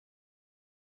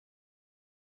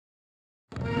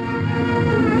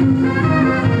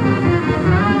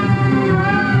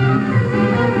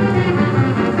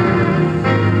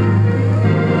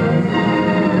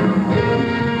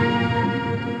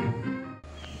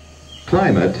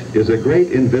Climate is a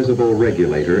great invisible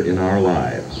regulator in our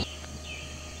lives.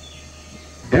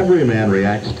 Every man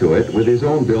reacts to it with his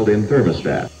own built-in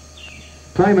thermostat.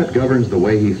 Climate governs the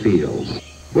way he feels,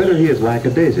 whether he is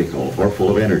lackadaisical or full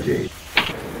of energy.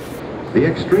 The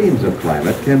extremes of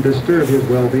climate can disturb his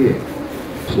well-being,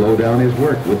 slow down his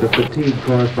work with the fatigue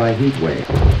caused by heat waves.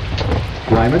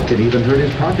 Climate can even hurt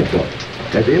his pocketbook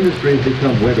as industries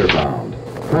become weather-bound,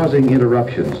 causing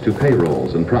interruptions to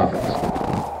payrolls and profits.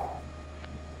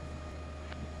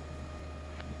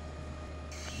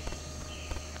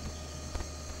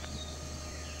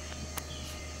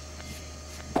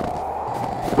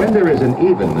 When there is an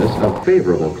evenness of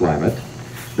favorable climate,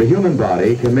 the human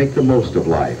body can make the most of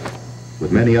life,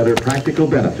 with many other practical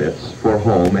benefits for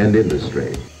home and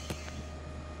industry.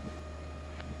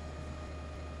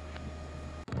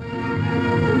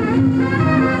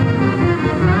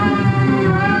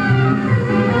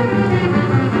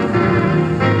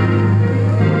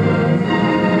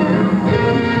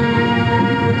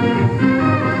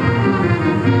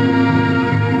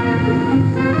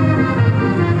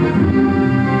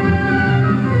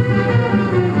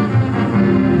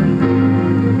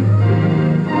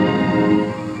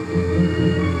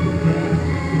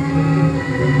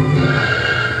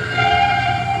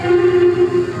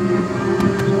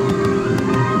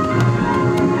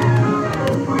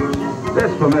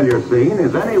 This familiar scene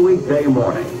is any weekday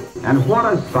morning, and what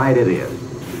a sight it is.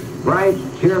 Bright,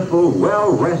 cheerful,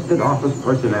 well-rested office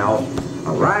personnel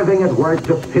arriving at work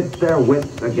to pit their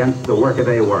wits against the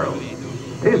workaday world.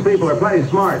 These people are plenty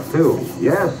smart, too.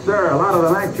 Yes, sir, a lot of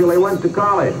them actually went to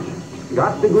college.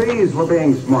 Got degrees for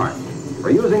being smart,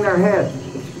 for using their heads,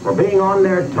 for being on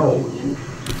their toes.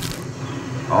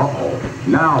 Uh-oh,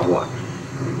 now what?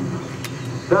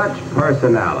 Such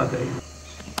personality.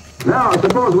 Now,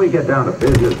 suppose we get down to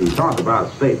business and talk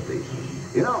about safety.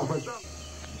 You know, for some...